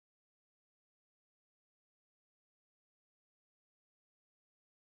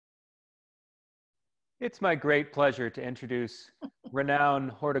It's my great pleasure to introduce renowned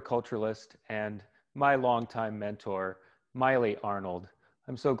horticulturalist and my longtime mentor, Maile Arnold.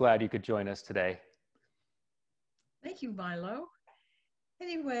 I'm so glad you could join us today. Thank you, Milo.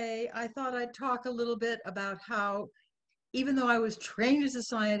 Anyway, I thought I'd talk a little bit about how, even though I was trained as a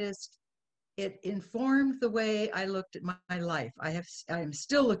scientist, it informed the way I looked at my life. I am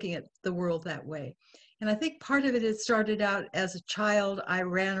still looking at the world that way. And I think part of it, it started out as a child. I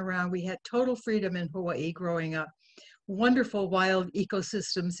ran around. We had total freedom in Hawaii growing up. Wonderful wild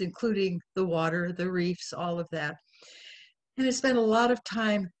ecosystems, including the water, the reefs, all of that. And I spent a lot of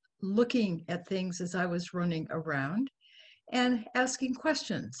time looking at things as I was running around and asking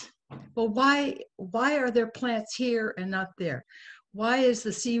questions. Well, why are there plants here and not there? Why is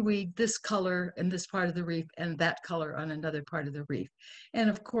the seaweed this color in this part of the reef and that color on another part of the reef? And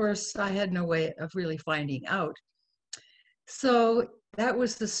of course, I had no way of really finding out. So that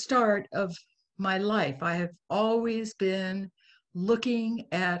was the start of my life. I have always been looking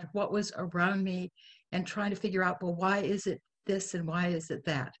at what was around me and trying to figure out, well, why is it this and why is it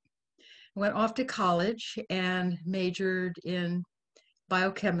that? I went off to college and majored in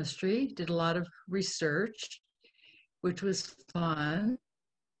biochemistry, did a lot of research, which was fun.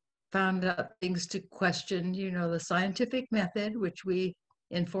 Found out things to question, the scientific method, which we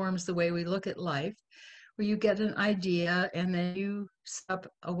informs the way we look at life, where you get an idea and then you set up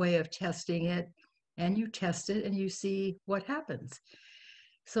a way of testing it and you test it and you see what happens.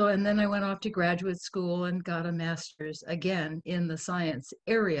 So, and then I went off to graduate school and got a master's again in the science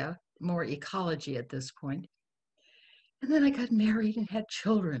area, more ecology at this point. And then I got married and had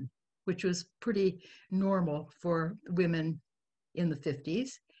children, which was pretty normal for women in the 50s.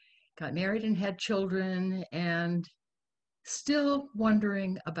 Got married and had children and still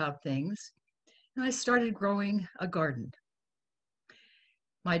wondering about things. And I started growing a garden.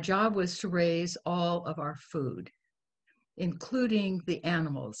 My job was to raise all of our food, including the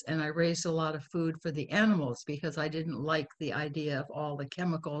animals. And I raised a lot of food for the animals because I didn't like the idea of all the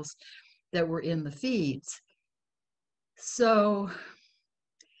chemicals that were in the feeds. So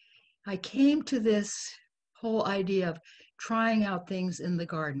I came to this whole idea of trying out things in the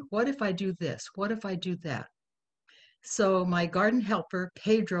garden. What if I do this? What if I do that? So my garden helper,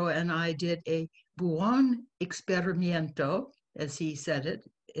 Pedro, and I did a buen experimento, as he said it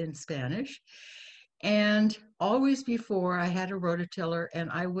in Spanish. And always before I had a rototiller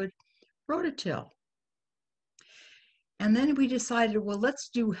and I would rototill. And then we decided, well, let's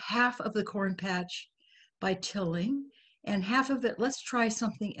do half of the corn patch by tilling and half of it, let's try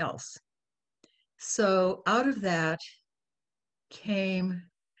something else. So out of that came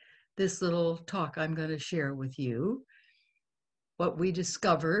this little talk I'm going to share with you, what we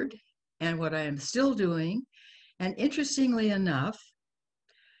discovered and what I am still doing. And interestingly enough,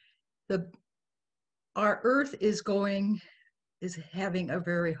 our earth is having a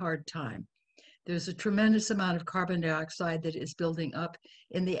very hard time. There's a tremendous amount of carbon dioxide that is building up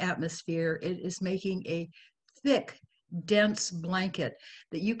in the atmosphere. It is making a thick, dense blanket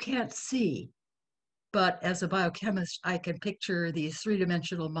that you can't see. But as a biochemist, I can picture these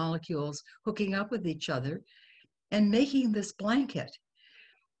three-dimensional molecules hooking up with each other and making this blanket,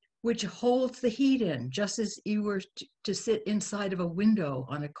 which holds the heat in, just as you were to sit inside of a window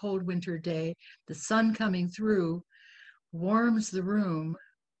on a cold winter day. The sun coming through warms the room,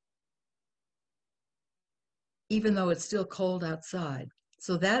 even though it's still cold outside.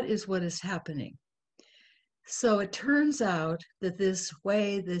 So that is what is happening. So it turns out that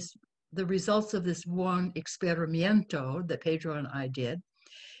the results of this one experimento that Pedro and I did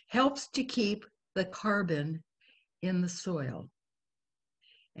helps to keep the carbon in the soil.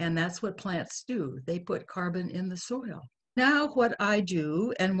 And that's what plants do. They put carbon in the soil. Now what I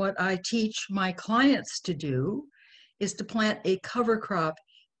do and what I teach my clients to do is to plant a cover crop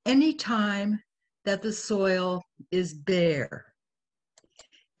anytime that the soil is bare.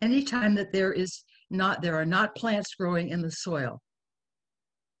 Anytime that there are not plants growing in the soil.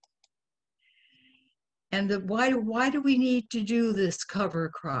 And why do we need to do this cover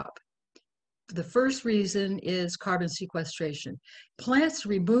crop? The first reason is carbon sequestration. Plants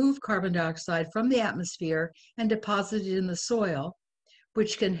remove carbon dioxide from the atmosphere and deposit it in the soil,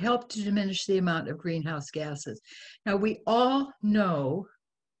 which can help to diminish the amount of greenhouse gases. Now, we all know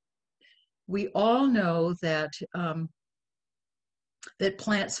that that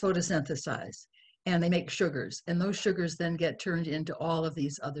plants photosynthesize and they make sugars, and those sugars then get turned into all of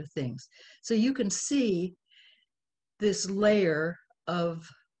these other things. So you can see this layer of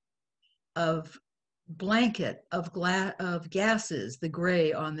blanket of gases, the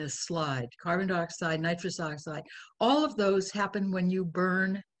gray on this slide, carbon dioxide, nitrous oxide, all of those happen when you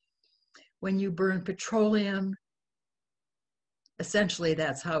burn when you burn petroleum, essentially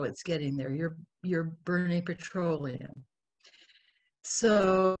that's how it's getting there. You're burning petroleum.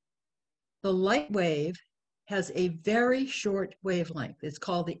 So the light wave has a very short wavelength. It's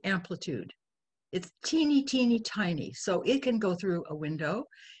called the amplitude. It's teeny, teeny, tiny. So it can go through a window.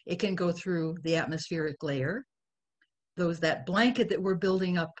 It can go through the atmospheric layer, that blanket that we're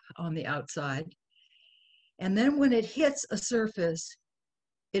building up on the outside. And then when it hits a surface,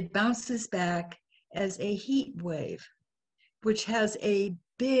 it bounces back as a heat wave, which has a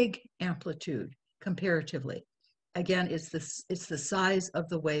big amplitude comparatively. Again, it's the size of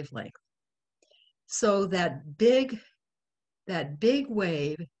the wavelength. So that big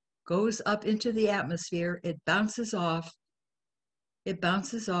wave goes up into the atmosphere. It bounces off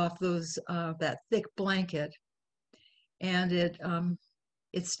those that thick blanket, and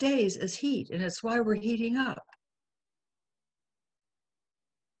it stays as heat, and it's why we're heating up.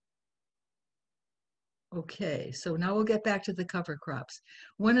 Okay, so now we'll get back to the cover crops.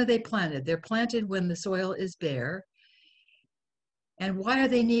 When are they planted? They're planted when the soil is bare. And why are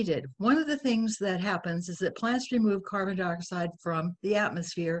they needed? One of the things that happens is that plants remove carbon dioxide from the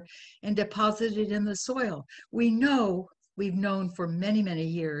atmosphere and deposit it in the soil. We've known for many, many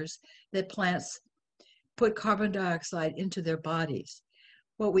years that plants put carbon dioxide into their bodies.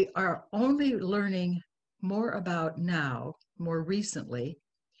 What we are only learning more about now, more recently,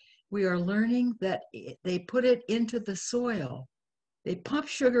 we are learning that they put it into the soil. They pump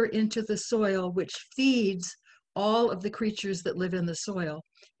sugar into the soil, which feeds all of the creatures that live in the soil,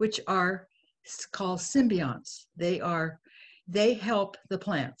 which are called symbionts. They help the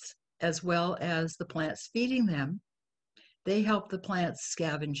plants as well as the plants feeding them. They help the plants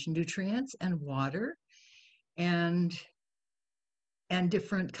scavenge nutrients and water and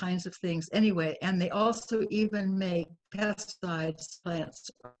different kinds of things. Anyway, and they also even make pesticides. Plants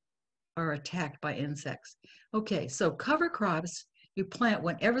are attacked by insects. Okay, so cover crops you plant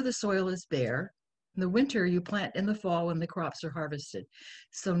whenever the soil is bare. In the winter, you plant in the fall when the crops are harvested.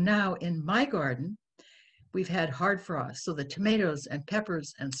 So now in my garden, we've had hard frost. So the tomatoes and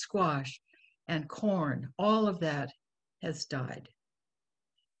peppers and squash and corn, all of that has died.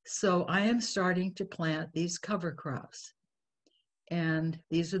 So I am starting to plant these cover crops. And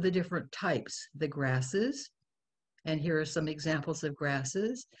these are the different types, the grasses, and here are some examples of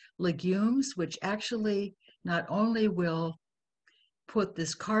grasses, legumes, which actually not only will put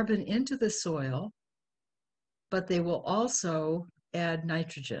this carbon into the soil, but they will also add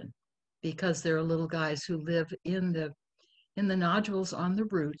nitrogen because there are little guys who live in the nodules on the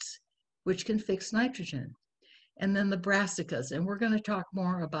roots, which can fix nitrogen. And then the brassicas, and we're going to talk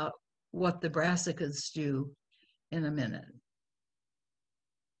more about what the brassicas do in a minute.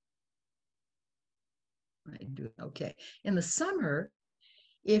 Okay. In the summer,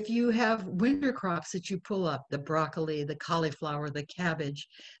 if you have winter crops that you pull up, the broccoli, the cauliflower, the cabbage,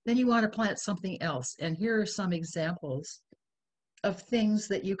 then you want to plant something else. And here are some examples of things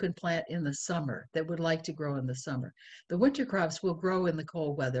that you can plant in the summer that would like to grow in the summer. The winter crops will grow in the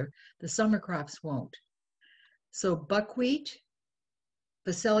cold weather. The summer crops won't. So buckwheat,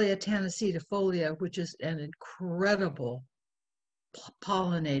 Phacelia tanacetifolia, which is an incredible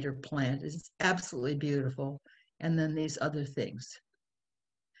pollinator plant, is absolutely beautiful. And then these other things.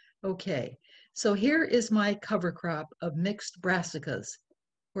 Okay, so here is my cover crop of mixed brassicas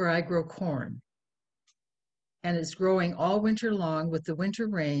where I grow corn. And it's growing all winter long with the winter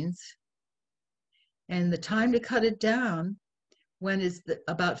rains. And the time to cut it down, when it's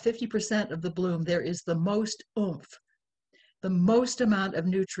about 50% of the bloom, there is the most oomph, the most amount of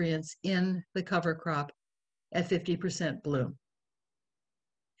nutrients in the cover crop at 50% bloom.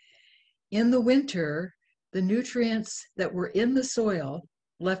 In the winter, the nutrients that were in the soil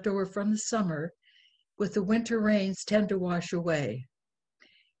left over from the summer with the winter rains tend to wash away.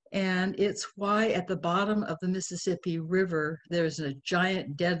 And it's why at the bottom of the Mississippi River, there's a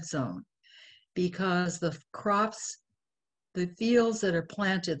giant dead zone, because the crops, the fields that are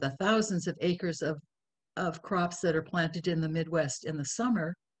planted, the thousands of acres of crops that are planted in the Midwest in the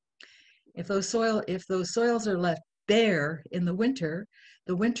summer, if those soils are left bare in the winter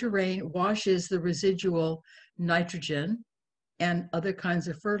rain washes the residual nitrogen and other kinds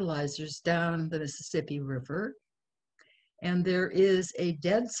of fertilizers down the Mississippi River. And there is a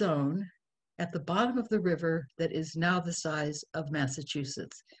dead zone at the bottom of the river that is now the size of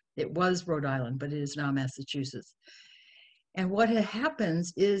Massachusetts. It was Rhode Island, but it is now Massachusetts. And what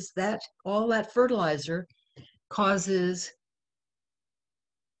happens is that all that fertilizer causes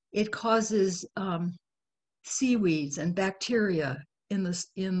seaweeds and bacteria in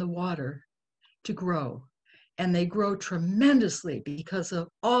the water to grow. and they grow tremendously because of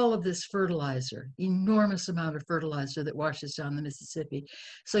all of this fertilizer, enormous amount of fertilizer that washes down the Mississippi.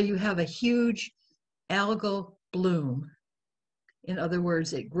 So you have a huge algal bloom. In other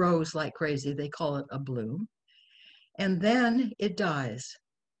words, it grows like crazy. They call it a bloom. And then it dies.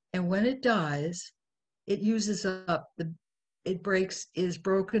 And when it dies, it uses up is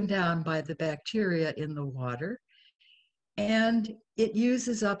broken down by the bacteria in the water, and it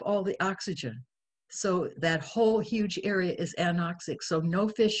uses up all the oxygen. So that whole huge area is anoxic. So no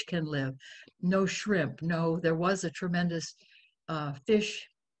fish can live, no shrimp. No, there was a tremendous fish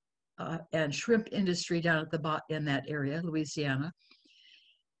and shrimp industry down at the in that area, Louisiana,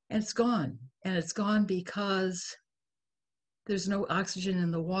 and it's gone. And it's gone because there's no oxygen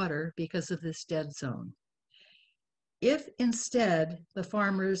in the water because of this dead zone. If instead the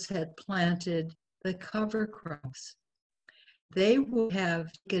farmers had planted the cover crops, they would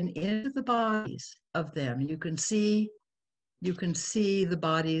have taken into the bodies of them. You can see the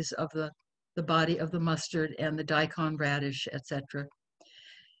bodies of the body of the mustard and the daikon radish, etc.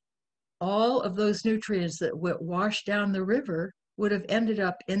 All of those nutrients that would wash down the river would have ended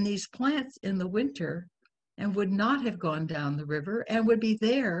up in these plants in the winter and would not have gone down the river and would be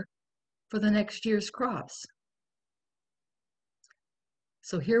there for the next year's crops.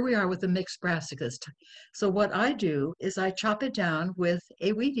 So here we are with the mixed brassicas. So what I do is I chop it down with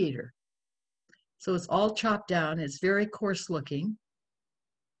a weed eater. So it's all chopped down. It's very coarse looking.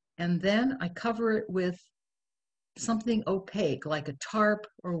 And then I cover it with something opaque, like a tarp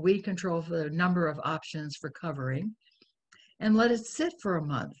or weed control, for a number of options for covering, and let it sit for a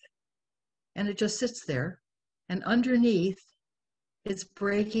month. And it just sits there. And underneath, it's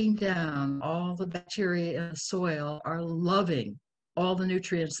breaking down. All the bacteria in the soil are loving all the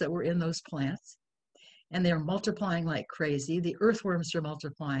nutrients that were in those plants, and they're multiplying like crazy. The earthworms are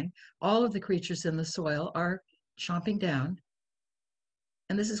multiplying. All of the creatures in the soil are chomping down.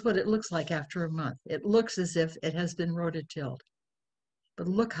 And this is what it looks like after a month. It looks as if it has been rototilled. But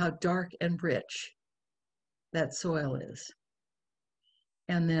look how dark and rich that soil is.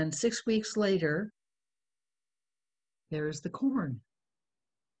 And then 6 weeks later, there's the corn.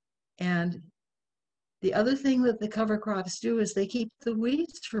 And the other thing that the cover crops do is they keep the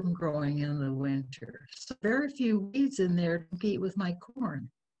weeds from growing in the winter. So very few weeds in there to compete with my corn.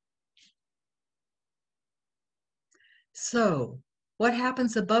 So what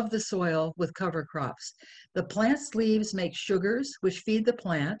happens above the soil with cover crops? The plant's leaves make sugars, which feed the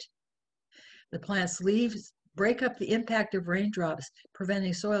plant. The plant's leaves break up the impact of raindrops,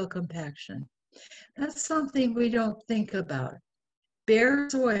 preventing soil compaction. That's something we don't think about. Bare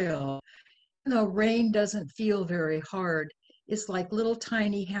soil, even though rain doesn't feel very hard, it's like little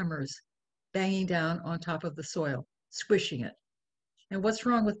tiny hammers banging down on top of the soil, squishing it. And what's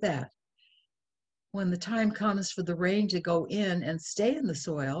wrong with that? When the time comes for the rain to go in and stay in the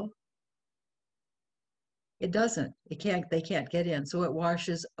soil, it doesn't. They can't get in, so it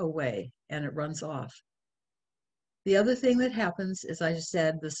washes away and it runs off. The other thing that happens, as I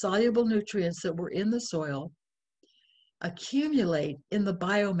said, the soluble nutrients that were in the soil accumulate in the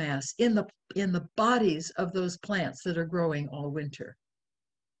biomass, in the bodies of those plants that are growing all winter.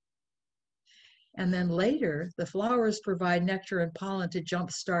 And then later, the flowers provide nectar and pollen to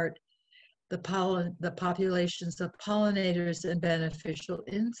jumpstart the populations of pollinators and beneficial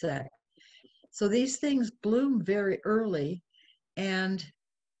insects. So these things bloom very early, and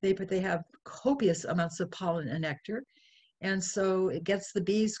they have copious amounts of pollen and nectar. And so it gets the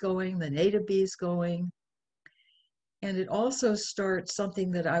bees going, the native bees going. And it also starts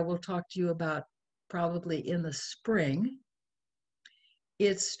something that I will talk to you about probably in the spring.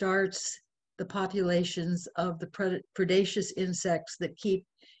 It starts the populations of the predaceous insects that keep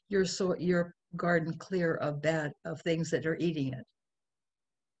your garden clear of things that are eating it.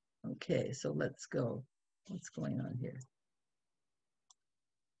 Okay, so let's go. What's going on here?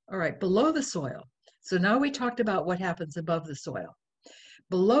 All right, below the soil. So now we talked about what happens above the soil.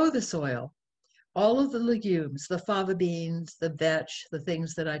 Below the soil, all of the legumes, the fava beans, the vetch, the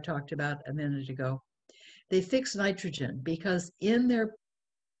things that I talked about a minute ago, they fix nitrogen because in there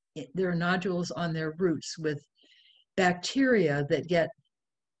are nodules on their roots with bacteria that get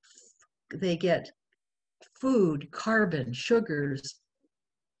food, carbon, sugars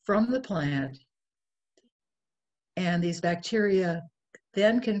from the plant, and these bacteria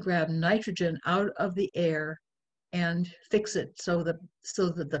then can grab nitrogen out of the air and fix it so that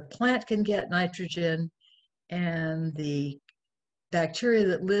the plant can get nitrogen and the bacteria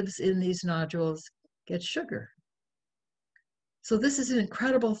that lives in these nodules gets sugar. So this is an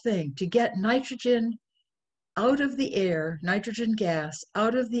incredible thing. To get nitrogen out of the air, nitrogen gas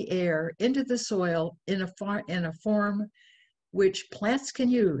out of the air into the soil in a form which plants can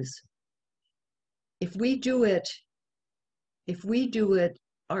use. If we do it,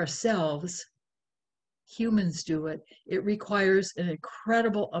 ourselves, humans do it, it requires an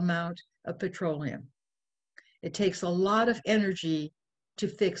incredible amount of petroleum. It takes a lot of energy to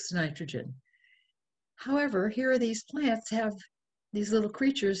fix nitrogen. However, here are these plants have these little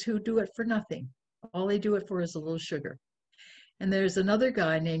creatures who do it for nothing. All they do it for is a little sugar. And there's another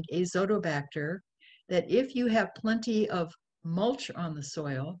guy named Azotobacter that if you have plenty of mulch on the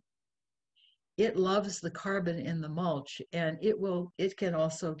soil, it loves the carbon in the mulch, and it can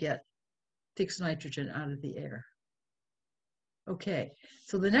also get fixed nitrogen out of the air. Okay,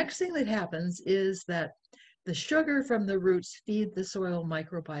 so the next thing that happens is that the sugar from the roots feed the soil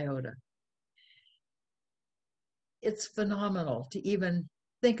microbiota. It's phenomenal to even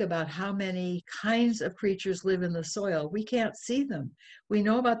think about how many kinds of creatures live in the soil. We can't see them. We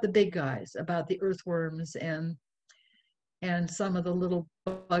know about the big guys, about the earthworms and some of the little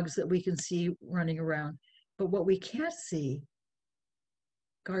bugs that we can see running around. But what we can't see,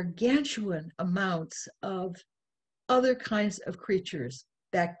 gargantuan amounts of other kinds of creatures,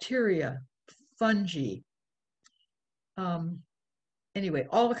 bacteria, fungi, anyway,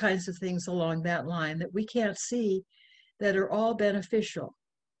 all kinds of things along that line that we can't see that are all beneficial.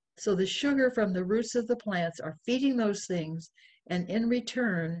 So the sugar from the roots of the plants are feeding those things, and in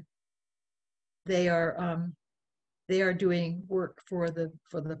return, they are doing work for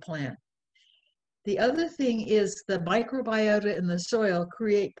the plant. The other thing is the microbiota in the soil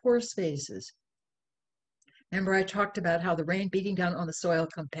create pore spaces. Remember, I talked about how the rain beating down on the soil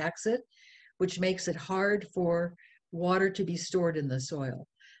compacts it, which makes it hard for water to be stored in the soil.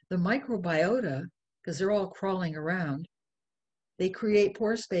 The microbiota, because they're all crawling around, they create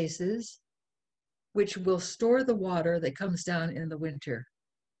pore spaces which will store the water that comes down in the winter.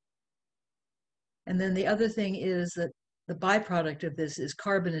 And then the other thing is that the byproduct of this is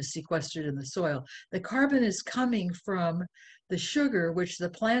carbon is sequestered in the soil. The carbon is coming from the sugar which the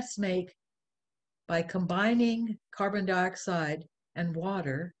plants make by combining carbon dioxide and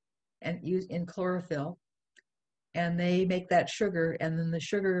water and use in chlorophyll, and they make that sugar, and then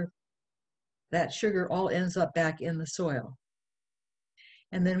that sugar all ends up back in the soil.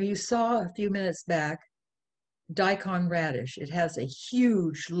 And then you saw a few minutes back daikon radish. It has a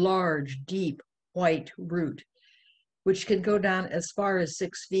huge, large, deep white root, which can go down as far as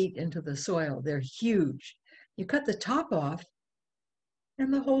 6 feet into the soil. They're huge. You cut the top off,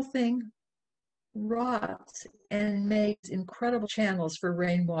 and the whole thing rots and makes incredible channels for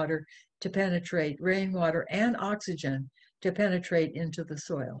rainwater to penetrate, rainwater and oxygen to penetrate into the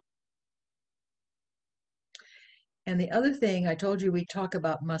soil. And the other thing, I told you we talk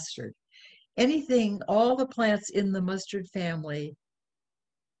about mustard. All the plants in the mustard family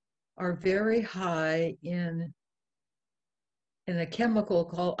are very high in a chemical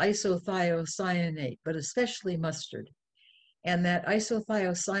called isothiocyanate, but especially mustard. And that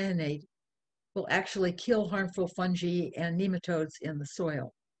isothiocyanate will actually kill harmful fungi and nematodes in the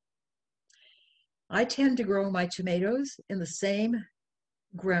soil. I tend to grow my tomatoes in the same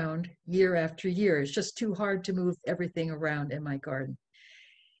ground year after year. It's just too hard to move everything around in my garden.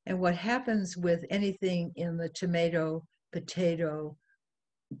 And what happens with anything in the tomato, potato,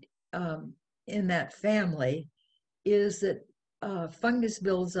 in that family is that fungus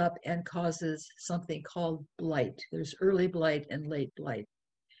builds up and causes something called blight. There's early blight and late blight.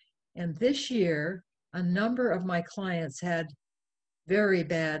 And this year, a number of my clients had very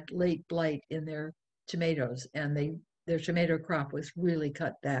bad late blight in their tomatoes, and their tomato crop was really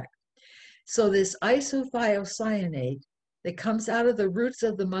cut back. So this isothiocyanate that comes out of the roots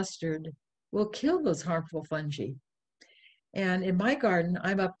of the mustard will kill those harmful fungi. And in my garden,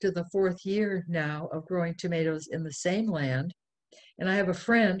 I'm up to the 4th year now of growing tomatoes in the same land. And I have a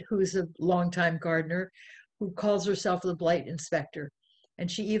friend who's a longtime gardener who calls herself the blight inspector. And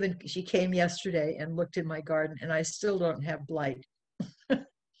she came yesterday and looked in my garden, and I still don't have blight.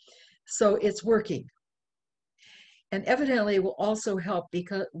 So it's working. And evidently it will also help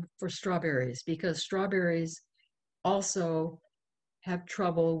for strawberries, because strawberries also have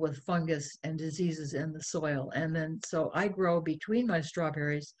trouble with fungus and diseases in the soil. And then, so I grow between my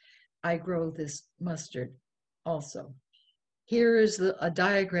strawberries, I grow this mustard also. Here is a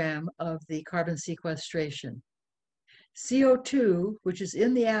diagram of the carbon sequestration. CO2, which is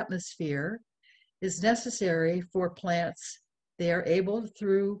in the atmosphere, is necessary for plants. They are able,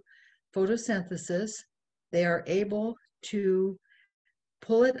 through photosynthesis, they are able to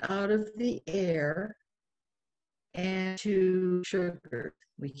pull it out of the air and to sugars.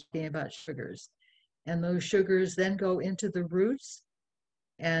 We keep talking about sugars. And those sugars then go into the roots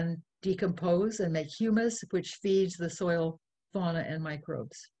and decompose and make humus, which feeds the soil fauna and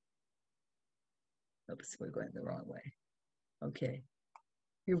microbes. Oops, we're going the wrong way. Okay,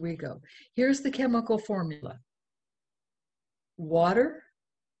 here we go. Here's the chemical formula. Water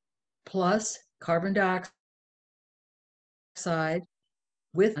plus carbon dioxide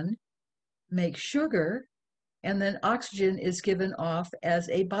with make sugar, and then oxygen is given off as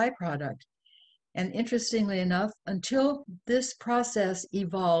a byproduct. And interestingly enough, until this process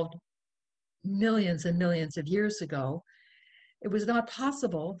evolved millions and millions of years ago, it was not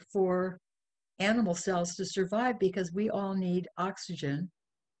possible for animal cells to survive because we all need oxygen.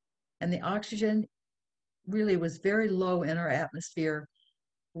 And the oxygen really was very low in our atmosphere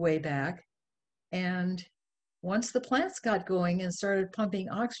way back. And once the plants got going and started pumping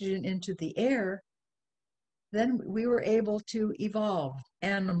oxygen into the air, then we were able to evolve.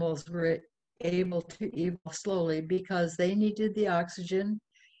 Animals were able to evolve slowly because they needed the oxygen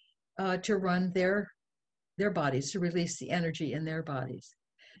to run their bodies, to release the energy in their bodies.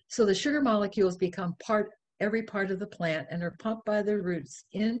 So the sugar molecules become every part of the plant and are pumped by the roots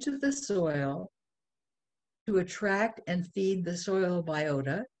into the soil to attract and feed the soil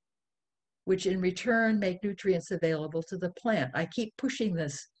biota, which in return make nutrients available to the plant. I keep pushing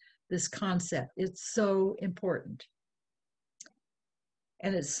this concept. It's so important.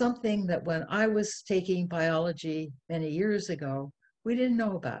 And it's something that when I was taking biology many years ago, we didn't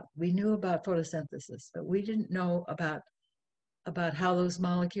know about. We knew about photosynthesis, but we didn't know about how those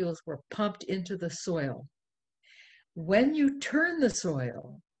molecules were pumped into the soil. When you turn the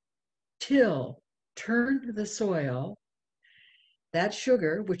soil, turn the soil, that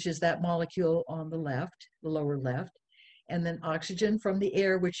sugar, which is that molecule on the left, the lower left, and then oxygen from the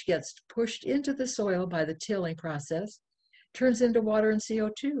air, which gets pushed into the soil by the tilling process, turns into water and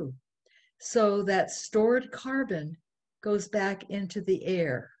CO2. So that stored carbon goes back into the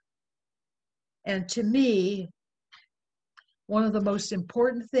air. And to me, one of the most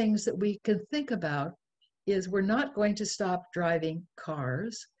important things that we can think about is we're not going to stop driving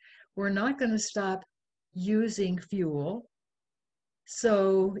cars. We're not going to stop using fuel.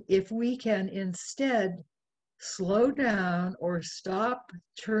 So if we can instead slow down or stop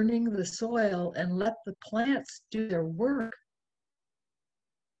turning the soil and let the plants do their work,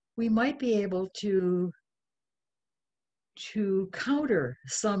 we might be able to counter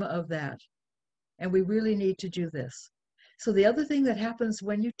some of that. And we really need to do this. So the other thing that happens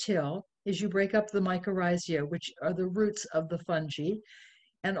when you till is you break up the mycorrhizae, which are the roots of the fungi,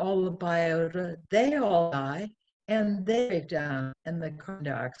 and all the biota, they all die, and they break down, and the carbon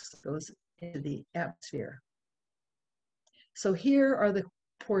dioxide goes into the atmosphere. So here are the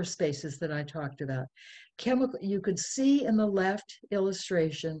pore spaces that I talked about. You could see in the left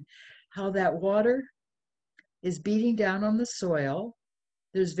illustration how that water is beating down on the soil.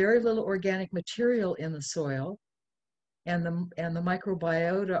 There's very little organic material in the soil, and the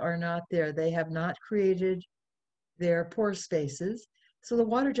microbiota are not there. They have not created their pore spaces, so the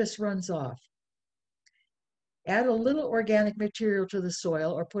water just runs off. Add a little organic material to the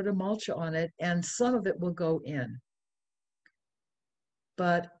soil or put a mulch on it, and some of it will go in.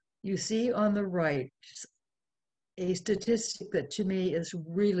 But you see on the right a statistic that to me is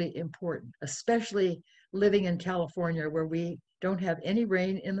really important, especially living in California where we don't have any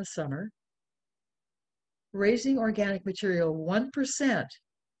rain in the summer. Raising organic material 1%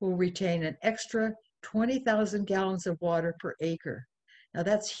 will retain an extra 20,000 gallons of water per acre. Now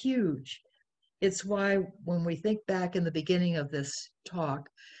that's huge. It's why when we think back in the beginning of this talk,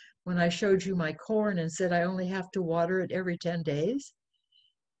 when I showed you my corn and said I only have to water it every 10 days,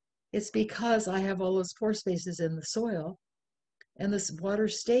 it's because I have all those pore spaces in the soil and this water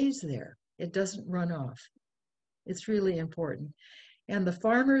stays there. It doesn't run off. It's really important. And the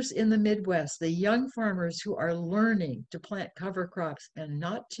farmers in the Midwest, the young farmers who are learning to plant cover crops and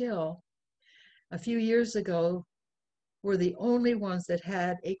not till, a few years ago were the only ones that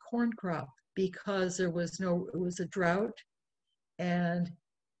had a corn crop because it was a drought, and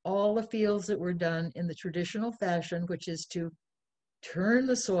all the fields that were done in the traditional fashion, which is to turn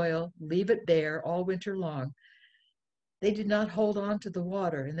the soil, leave it bare all winter long, they did not hold on to the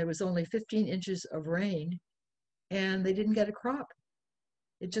water, and there was only 15 inches of rain, and they didn't get a crop.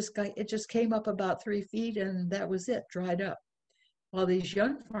 It just came up about 3 feet, and that was it, dried up. While these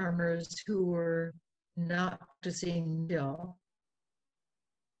young farmers who were not practicing till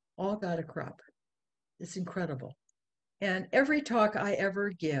all got a crop. It's incredible. And every talk I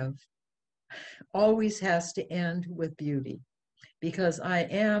ever give always has to end with beauty, because I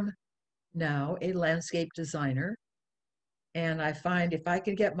am now a landscape designer, and I find if I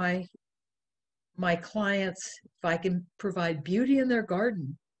can get my my clients, if I can provide beauty in their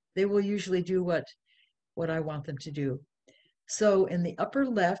garden, they will usually do what I want them to do. So in the upper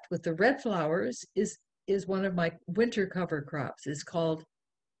left with the red flowers is one of my winter cover crops. It's called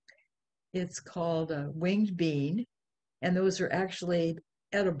a winged bean, and those are actually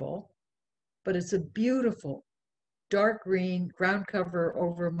edible, but it's a beautiful dark green ground cover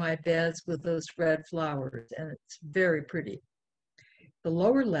over my beds with those red flowers, and it's very pretty. The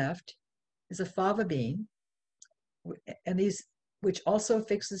lower left is a fava bean, and these which also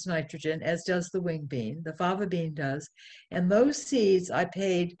fixes nitrogen, as does the wing bean. The fava bean does. And those seeds I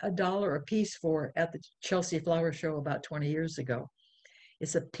paid $1 a piece for at the Chelsea Flower Show about 20 years ago.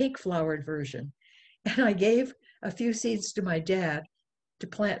 It's a pink flowered version. And I gave a few seeds to my dad to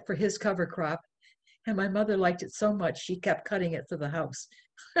plant for his cover crop. And my mother liked it so much, she kept cutting it for the house.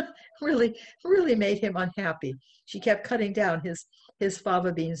 really, really made him unhappy. She kept cutting down his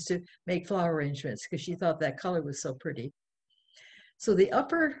fava beans to make flower arrangements because she thought that color was so pretty. So the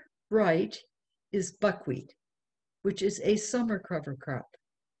upper right is buckwheat, which is a summer cover crop.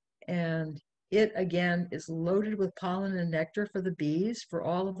 And it, again, is loaded with pollen and nectar for the bees, for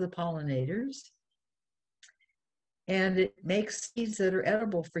all of the pollinators. And it makes seeds that are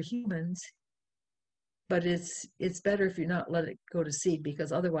edible for humans, but it's better if you not let it go to seed,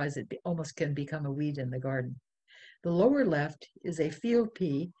 because otherwise it almost can become a weed in the garden. The lower left is a field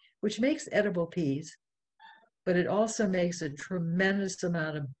pea, which makes edible peas, but it also makes a tremendous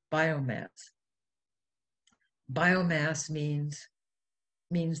amount of biomass. Biomass means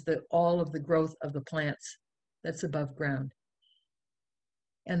that all of the growth of the plants that's above ground.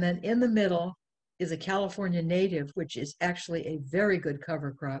 And then in the middle is a California native, which is actually a very good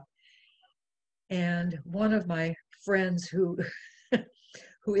cover crop. And one of my friends who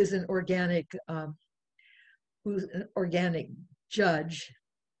is an organic judge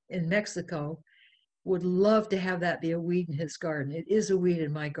in Mexico would love to have that be a weed in his garden. It is a weed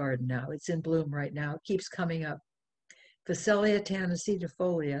in my garden now. It's in bloom right now. It keeps coming up. Phacelia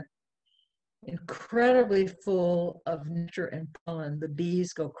tannacetifolia, incredibly full of nectar and pollen. The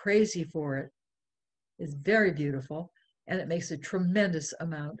bees go crazy for it. It's very beautiful, and it makes a tremendous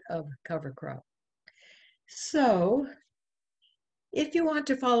amount of cover crop. So if you want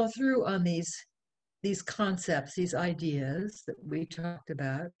to follow through on these concepts, these ideas that we talked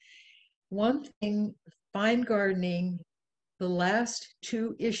about, one thing, fine gardening, the last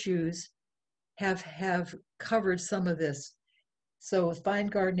 2 issues have covered some of this. So with fine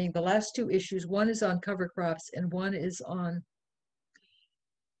gardening, the last 2 issues, one is on cover crops and one is on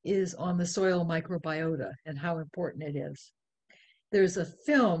the soil microbiota and how important it is. There's a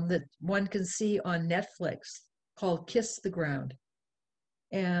film that one can see on Netflix called Kiss the Ground,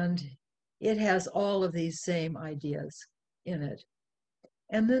 and it has all of these same ideas in it.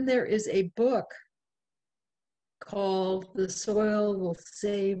 And then there is a book called The Soil Will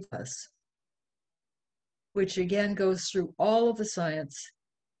Save Us, which again goes through all of the science.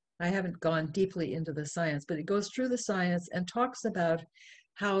 I haven't gone deeply into the science, but it goes through the science and talks about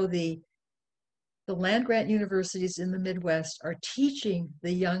how the land-grant universities in the Midwest are teaching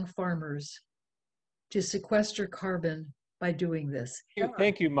the young farmers to sequester carbon by doing this.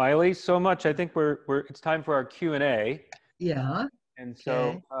 Thank you, Maile, so much. I think it's time for our Q&A. Yeah. And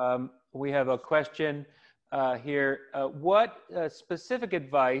so we have a question here. What specific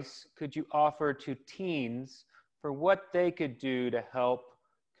advice could you offer to teens for what they could do to help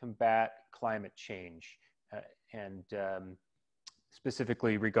combat climate change and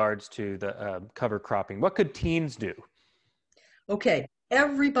specifically regards to the cover cropping? What could teens do? Okay,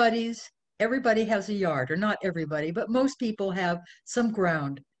 everybody has a yard, or not everybody, but most people have some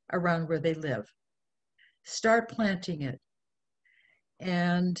ground around where they live. Start planting it.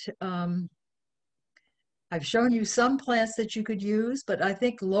 And I've shown you some plants that you could use, but I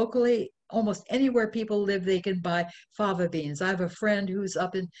think locally, almost anywhere people live, they can buy fava beans. I have a friend who's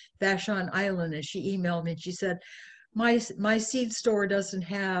up in Vashon Island, and she emailed me and she said, my seed store doesn't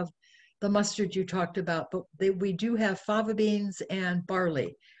have the mustard you talked about, but we do have fava beans and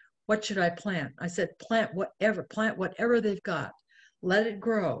barley. What should I plant? I said, plant whatever they've got. Let it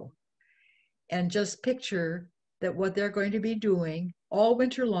grow. And just picture that what they're going to be doing all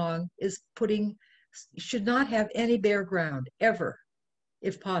winter long is should not have any bare ground, ever,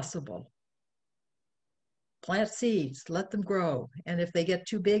 if possible. Plant seeds, let them grow. And if they get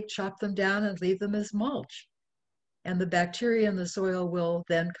too big, chop them down and leave them as mulch. And the bacteria in the soil will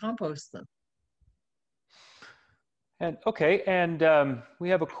then compost them. And okay, and we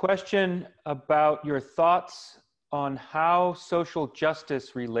have a question about your thoughts on how social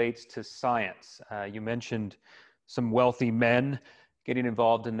justice relates to science. You mentioned some wealthy men getting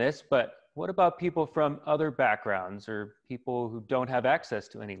involved in this, but what about people from other backgrounds or people who don't have access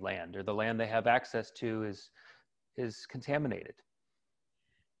to any land, or the land they have access to is contaminated?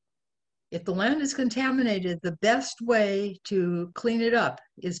 If the land is contaminated, the best way to clean it up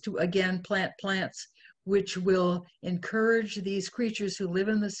is to again plant plants which will encourage these creatures who live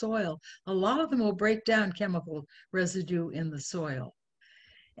in the soil. A lot of them will break down chemical residue in the soil.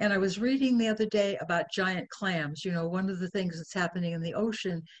 And I was reading the other day about giant clams. You know, one of the things that's happening in the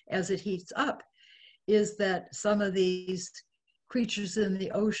ocean as it heats up is that some of these creatures in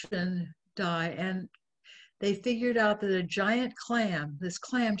the ocean die. And they figured out that a giant clam, this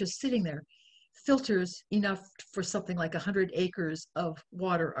clam just sitting there, filters enough for something like 100 acres of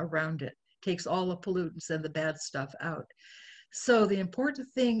water around it, takes all the pollutants and the bad stuff out. So the important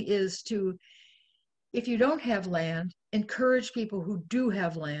thing is to, if you don't have land, encourage people who do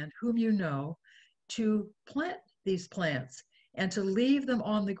have land, whom you know, to plant these plants and to leave them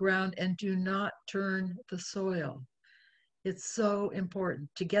on the ground and do not turn the soil. It's so important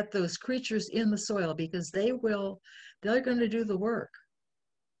to get those creatures in the soil because they're going to do the work.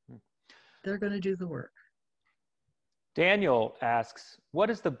 They're going to do the work. Daniel asks, what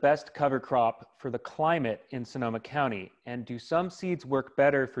is the best cover crop for the climate in Sonoma County? And do some seeds work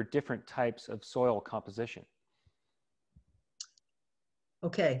better for different types of soil composition?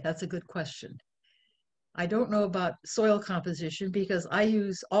 Okay, that's a good question. I don't know about soil composition because I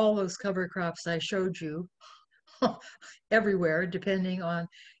use all those cover crops I showed you everywhere, depending on,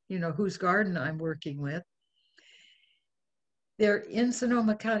 you know, whose garden I'm working with. They're in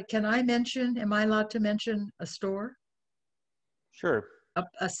Sonoma County. Can I mention, am I allowed to mention a store? Sure.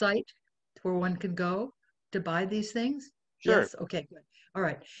 A site where one can go to buy these things? Sure. Yes, okay, good. All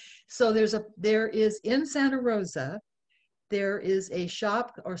right. So there is in Santa Rosa, there is a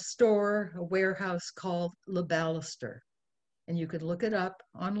shop or store, a warehouse called Le Ballaster. And you could look it up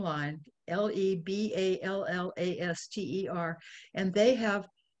online, Leballaster. And they have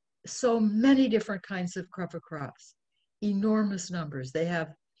so many different kinds of cover crops, enormous numbers. They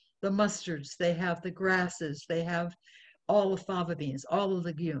have the mustards, they have the grasses, they have all the fava beans, all the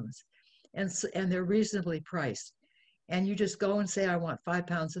legumes, and they're reasonably priced. And you just go and say, I want 5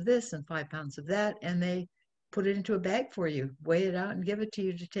 pounds of this and 5 pounds of that, and they put it into a bag for you, weigh it out, and give it to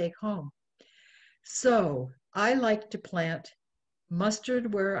you to take home. So I like to plant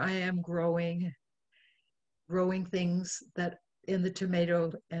mustard where I am growing things that in the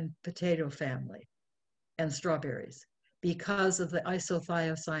tomato and potato family, and strawberries because of the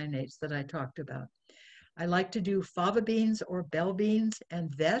isothiocyanates that I talked about. I like to do fava beans or bell beans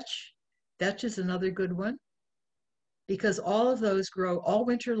and vetch. Vetch is another good one because all of those grow all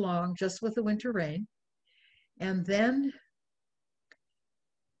winter long just with the winter rain. And then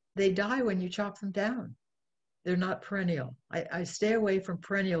they die when you chop them down. They're not perennial. I stay away from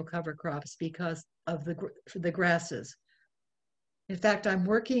perennial cover crops because of the grasses. In fact, I'm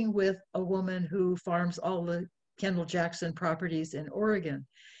working with a woman who farms all the Kendall Jackson properties in Oregon.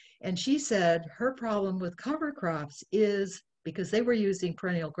 And she said her problem with cover crops is because they were using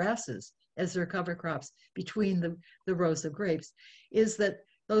perennial grasses as their cover crops between the rows of grapes, is that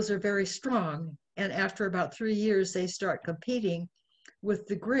those are very strong. And after about 3 years, they start competing with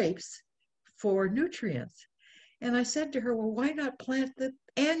the grapes for nutrients. And I said to her, well, why not plant the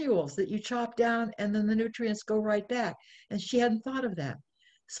annuals that you chop down and then the nutrients go right back? And she hadn't thought of that.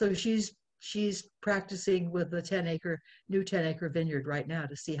 So she's practicing with the new 10-acre vineyard right now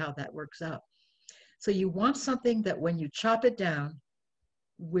to see how that works out. So you want something that when you chop it down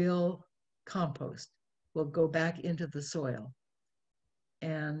will compost, will go back into the soil.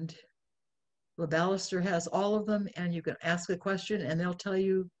 And Le Ballaster has all of them, and you can ask a question and they'll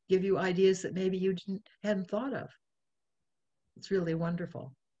give you ideas that maybe you hadn't thought of. It's really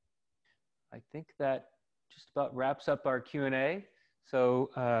wonderful. I think that just about wraps up our Q&A.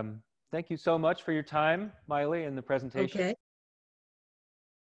 So thank you so much for your time, Maile, and the presentation. Okay.